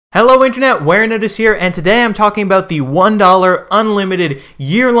Hello Internet, Warenotice here, and today I'm talking about the $1 unlimited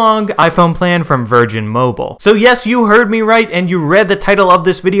year-long iPhone plan from Virgin Mobile. So yes, you heard me right and you read the title of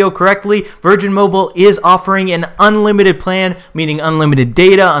this video correctly. Virgin Mobile is offering an unlimited plan, meaning unlimited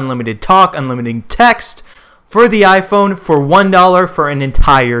data, unlimited talk, unlimited text for the iPhone for $1 for an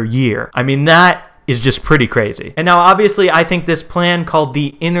entire year. I mean, that is just pretty crazy. And now obviously I think this plan called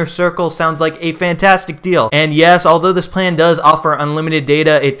the Inner Circle sounds like a fantastic deal. And yes, although this plan does offer unlimited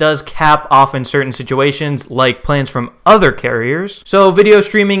data, it does cap off in certain situations like plans from other carriers. So video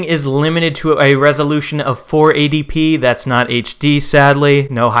streaming is limited to a resolution of 480p. That's not HD, sadly.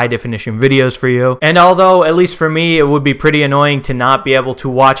 No high definition videos for you. And although, at least for me, it would be pretty annoying to not be able to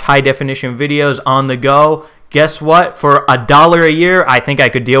watch high definition videos on the go, guess what? For $1 a year, I think I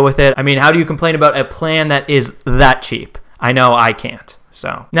could deal with it. I mean, how do you complain about a plan that is that cheap? I know I can't.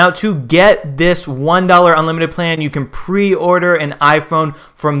 So now to get this $1 unlimited plan, you can pre-order an iPhone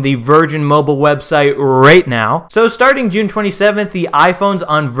from the Virgin Mobile website right now. So starting June 27th, the iPhones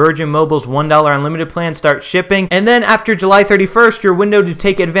on Virgin Mobile's $1 unlimited plan start shipping. And then after July 31st, your window to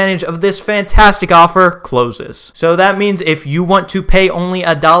take advantage of this fantastic offer closes. So that means if you want to pay only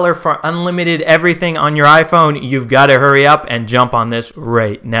 $1 for unlimited everything on your iPhone, you've got to hurry up and jump on this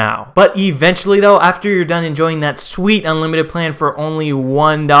right now. But eventually though, after you're done enjoying that sweet unlimited plan for only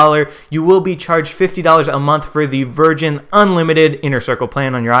 $1, you will be charged $50 a month for the Virgin Unlimited Inner Circle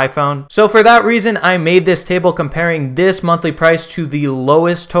plan on your iPhone. So for that reason, I made this table comparing this monthly price to the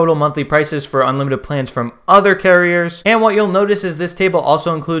lowest total monthly prices for unlimited plans from other carriers. And what you'll notice is this table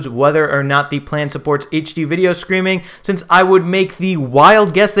also includes whether or not the plan supports HD video streaming, since I would make the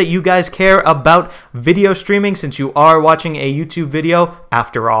wild guess that you guys care about video streaming since you are watching a YouTube video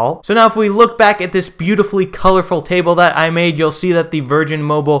after all. So now if we look back at this beautifully colorful table that I made, you'll see that the Virgin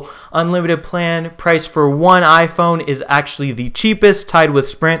Mobile unlimited plan price for one iPhone is actually the cheapest, tied with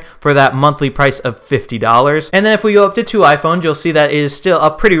Sprint for that monthly price of $50. And then if we go up to two iPhones, you'll see that it is still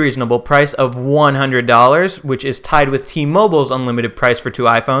a pretty reasonable price of $100, which is tied with T-Mobile's unlimited price for two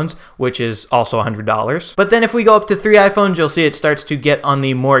iPhones, which is also $100. But then if we go up to three iPhones, you'll see it starts to get on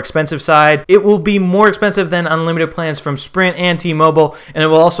the more expensive side. It will be more expensive than unlimited plans from Sprint and T-Mobile, and it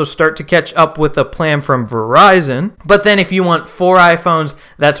will also start to catch up with a plan from Verizon. But then if you want four iPhones,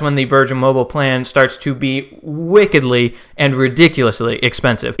 that's when the Virgin Mobile plan starts to be wickedly and ridiculously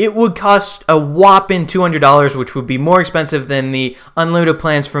expensive. It would cost a whopping $200, which would be more expensive than the unlimited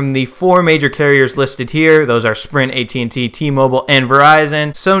plans from the four major carriers listed here. Those are Sprint, AT&T, T-Mobile, and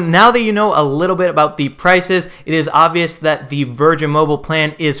Verizon. So now that you know a little bit about the prices, it is obvious that the Virgin Mobile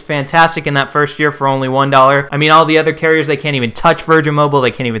plan is fantastic in that first year for only $1. I mean, all the other carriers, they can't even touch Virgin Mobile.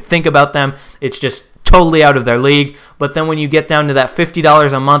 They can't even think about them. It's just totally out of their league. But then when you get down to that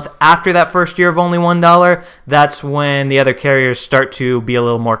 $50 a month after that first year of only $1, that's when the other carriers start to be a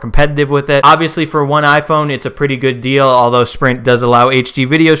little more competitive with it. Obviously for one iPhone, it's a pretty good deal, although Sprint does allow HD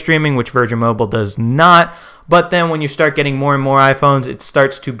video streaming, which Virgin Mobile does not. But then when you start getting more and more iPhones, it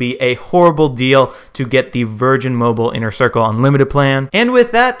starts to be a horrible deal to get the Virgin Mobile Inner Circle Unlimited plan. And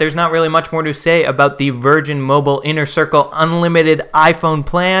with that, there's not really much more to say about the Virgin Mobile Inner Circle Unlimited iPhone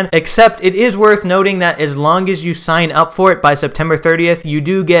plan, except it is worth noting that as long as you sign up for it by September 30th, you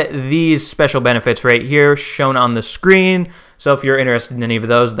do get these special benefits right here shown on the screen. So if you're interested in any of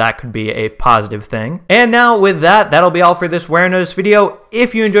those, that could be a positive thing. And now with that, that'll be all for this Warenotice video.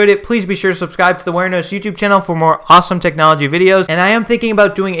 If you enjoyed it, please be sure to subscribe to the Warenotice YouTube channel for more awesome technology videos. And I am thinking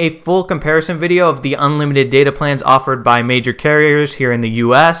about doing a full comparison video of the unlimited data plans offered by major carriers here in the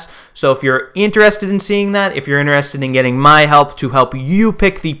US. So if you're interested in seeing that, if you're interested in getting my help to help you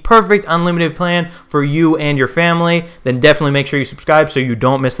pick the perfect unlimited plan for you and your family, then definitely make sure you subscribe so you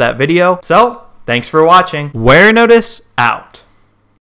don't miss that video. So thanks for watching. Warenotice out.